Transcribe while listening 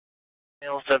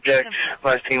Male subject,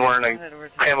 last seen wearing a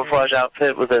camouflage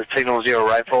outfit with a Signal 0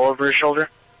 rifle over his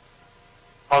shoulder.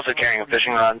 Also carrying a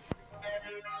fishing rod.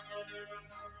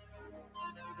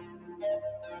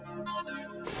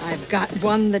 I've got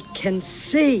one that can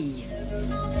see.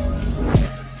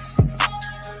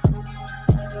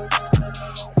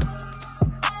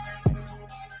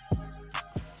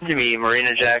 Jimmy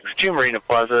Marina Jacks, 2 Marina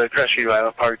Plaza, Crestview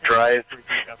Island Park Drive.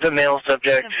 The male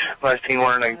subject, last seen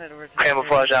wearing a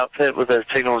camouflage outfit with a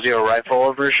Signal 0 rifle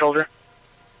over his shoulder.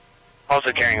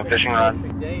 Also carrying a fishing rod.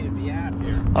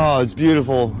 Oh, it's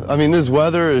beautiful. I mean, this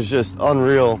weather is just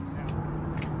unreal.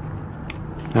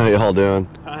 How y'all doing?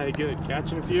 Hi, good.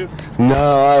 Catching a few?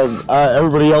 No,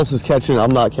 everybody else is catching.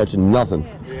 I'm not catching nothing.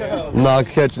 Yeah. I'm not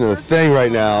catching a thing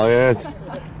right now. Yeah,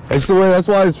 it's the way. That's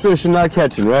why it's fishing, not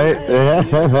catching, right?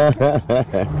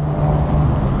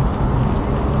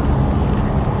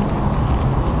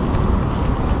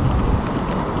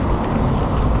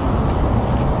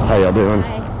 How y'all doing?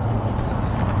 Hi.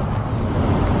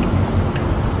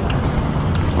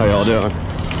 How y'all doing?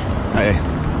 Hey.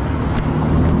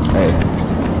 Hey.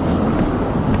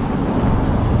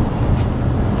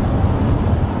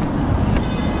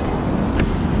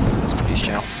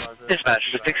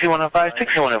 Dispatch to 6105,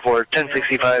 6104,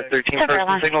 1065, 13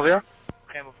 person, Signal 0.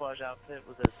 Camouflage outfit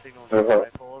with a Signal 0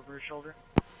 rifle over his shoulder.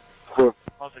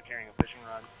 Also carrying a fishing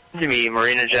rod. Jimmy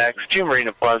Marina Jacks, 2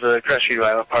 Marina Plaza, Crestview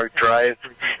Island Park Drive.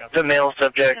 The male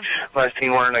subject, last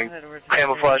seen wearing a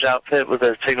camouflage outfit with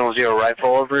a Signal 0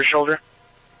 rifle over his shoulder.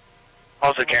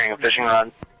 Also carrying a fishing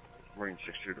rod. Marine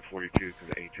 62 to 42 to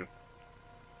the A2.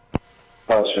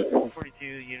 42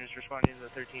 units responding to the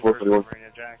 13 person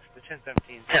Marina Jacks. The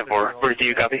 1017. 10-4. 42,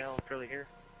 you copy? Curly here.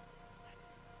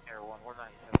 Air 1,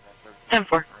 197.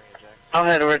 10-4. I'll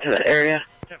head over to that area.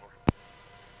 10-4.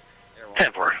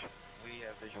 10-4. We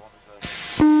have visual on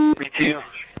the 42.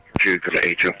 2 to the A2.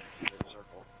 He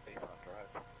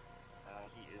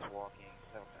is walking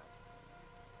southbound.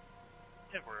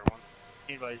 10-4, 1.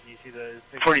 Advise you see the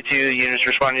 42 units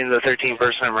responding to the 13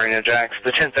 person Marina Jacks.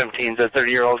 The 1017 is a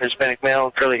 30-year-old Hispanic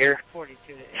male, curly hair.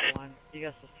 42 to 81. You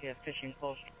guys will see a fishing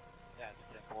post. Yeah, it's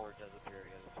 10-4, it does appear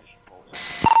he has a fishing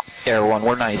post. Air 1,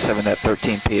 197 at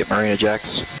 13P at Marina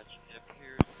Jacks. It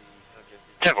appears the subject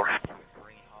is 10-4.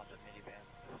 Green Honda minivan,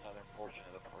 the southern portion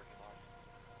of the parking lot.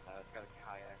 It's got a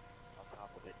kayak on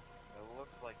top of it. It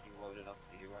looks like he loaded up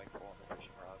the rifle and the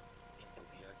fishing rod into the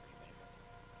green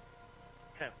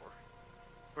minivan. 10-4.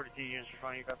 42 units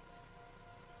responding, you got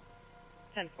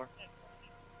 10-4.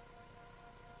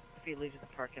 If he leaves the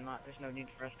parking lot, there's no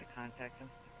need for us to contact him.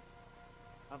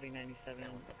 I'll be 97 in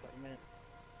a couple minutes.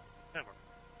 10-4.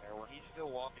 He's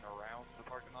still walking around the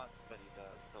parking lot, but he's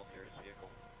still near his vehicle.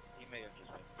 He may have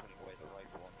just been putting away the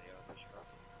rifle and the fishing rod.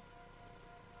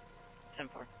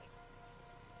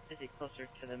 10-4. Is he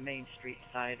closer to the Main Street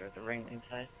side or the Ringling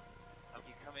side? If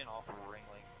you come in off of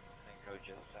Ringling and then go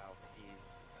just south, he's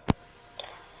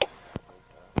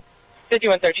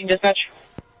 5113 dispatch.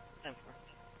 10-4.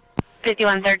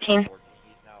 5113. he's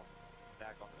now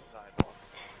back on the sidewalk.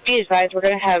 Be advised, we're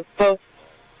going to have both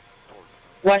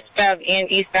westbound and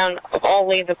eastbound of all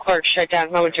lanes of Clark shut down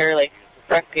momentarily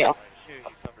for FPL. You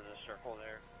cover the circle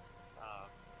there.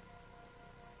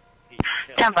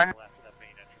 10-4. Left of the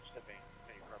main entrance to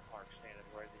Bayfront Park, standing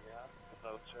where the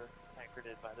boats are anchored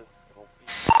in by the little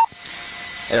beach.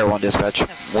 Air 1 dispatch.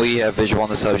 We have visual on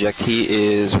the subject. He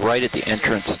is right at the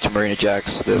entrance to Marina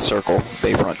Jacks, the circle,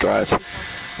 Bayfront Drive.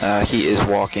 He is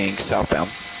walking southbound.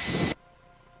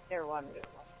 Air 1.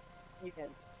 You can.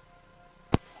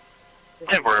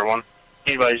 10-4, 1.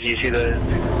 Advise you see the...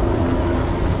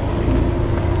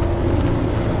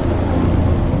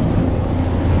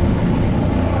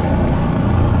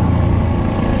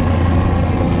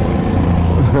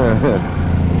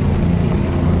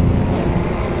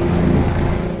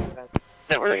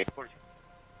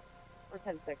 We're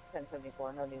 10-6,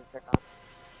 10-74, no need to check on.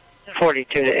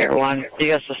 42 to Air 1. You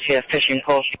guys will see a fishing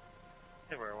post.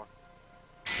 10-4, 1.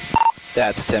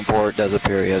 That's 10-4. It does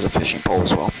appear he has a fishing pole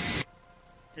as well.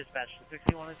 Dispatch to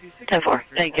 6126. 10-4.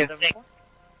 Thank you.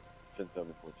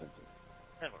 1074,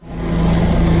 10-4.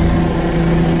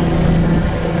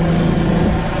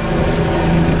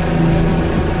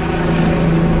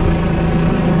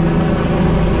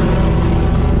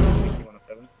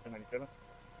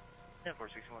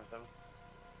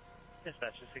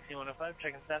 Dispatch to 6105,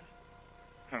 checking status.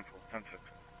 10-4, 10-6.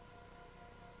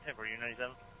 10-4, you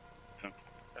 97? 10.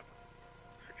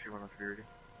 6103.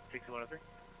 6103?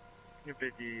 Your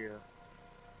bid the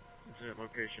incident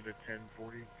location to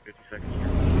 1040, 52nd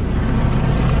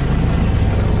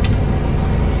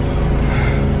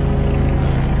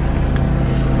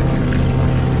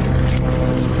Street.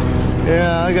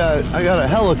 I got a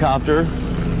helicopter,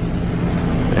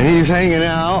 and he's hanging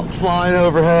out, flying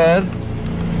overhead.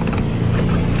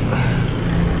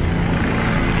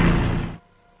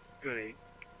 Good 8.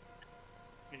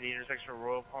 In the intersection of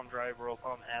Royal Palm Drive, Royal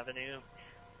Palm Avenue.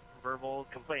 Verbal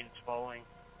complaints following.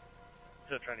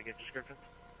 Still trying to get descriptions.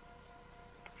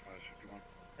 51.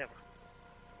 Never.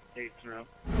 8 through.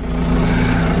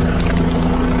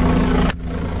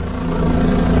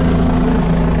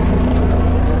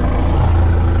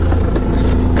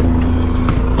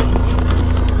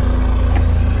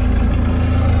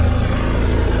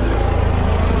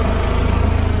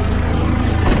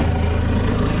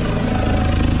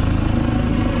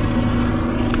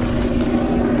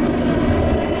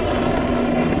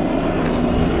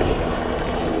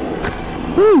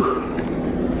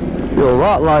 Feel a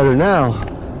lot lighter now.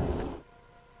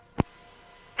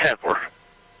 10-4.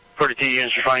 42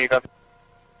 units are fine, you copy?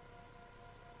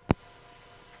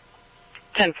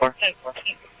 10-4.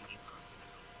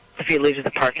 If he leaves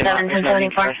the parking lot, there's no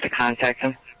need for us to contact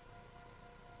him.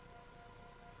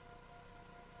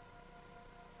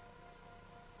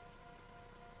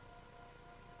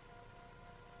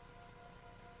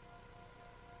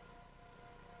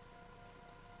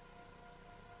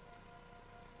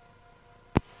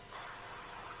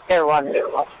 Air 1,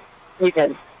 you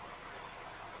can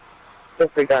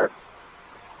disregard.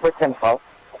 We're 10-12.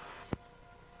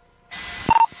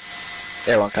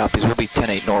 Air 1 copies. We'll be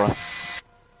 10-8 Nora.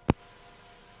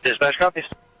 Dispatch copies.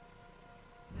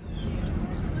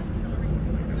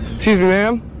 Excuse me,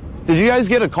 ma'am. Did you guys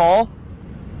get a call?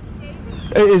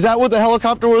 Is that what the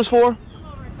helicopter was for?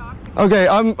 Okay,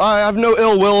 I have no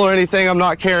ill will or anything. I'm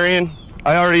not carrying.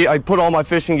 I put all my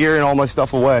fishing gear and all my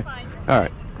stuff away. All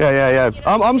right. Yeah.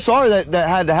 I'm sorry that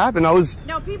had to happen. No,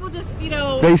 people just,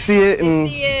 they see it and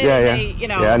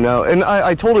Yeah, no. And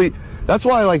I totally, that's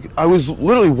why, like, I was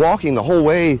literally walking the whole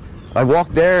way. I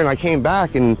walked there and I came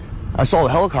back and I saw the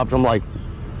helicopter. I'm like,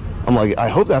 I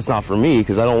hope that's not for me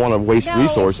because I don't want to waste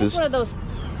resources. It's one of those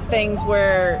things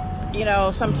where,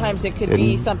 sometimes it could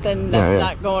be something that's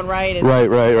not going right. And right.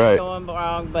 Going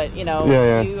wrong, but, you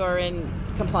are in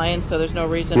compliance, so there's no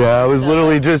reason. Yeah, I was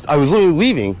literally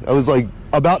leaving. I was like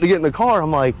about to get in the car. I'm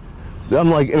like,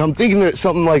 and I'm thinking that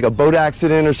something like a boat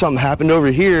accident or something happened over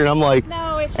here, and I'm like,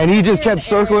 and he just kept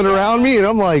circling around me, and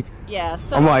I'm like,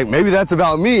 I'm like, maybe that's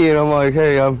about me, and I'm like,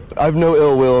 hey, I've no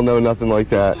ill will, no nothing like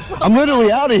that. I'm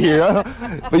literally out of here.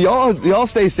 But y'all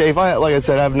stay safe. Like I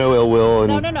said, I have no ill will.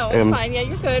 And, no, it's fine. Yeah,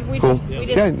 you're good. We cool.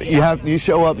 just you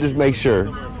show up, just make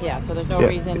sure. Yeah, so there's no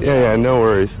reason. Yeah, no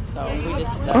worries. So we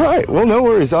just. All right, well, no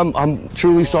worries. I'm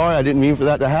truly sorry. I didn't mean for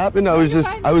that to happen. I was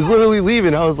literally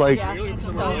leaving. I was like, all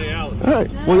right.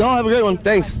 Well, y'all have a great one.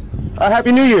 Thanks.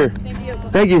 Happy New Year.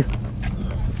 Thank you.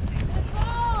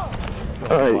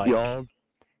 All right, y'all.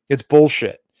 It's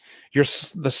bullshit.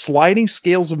 The sliding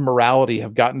scales of morality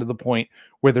have gotten to the point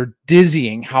where they're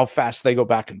dizzying how fast they go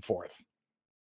back and forth.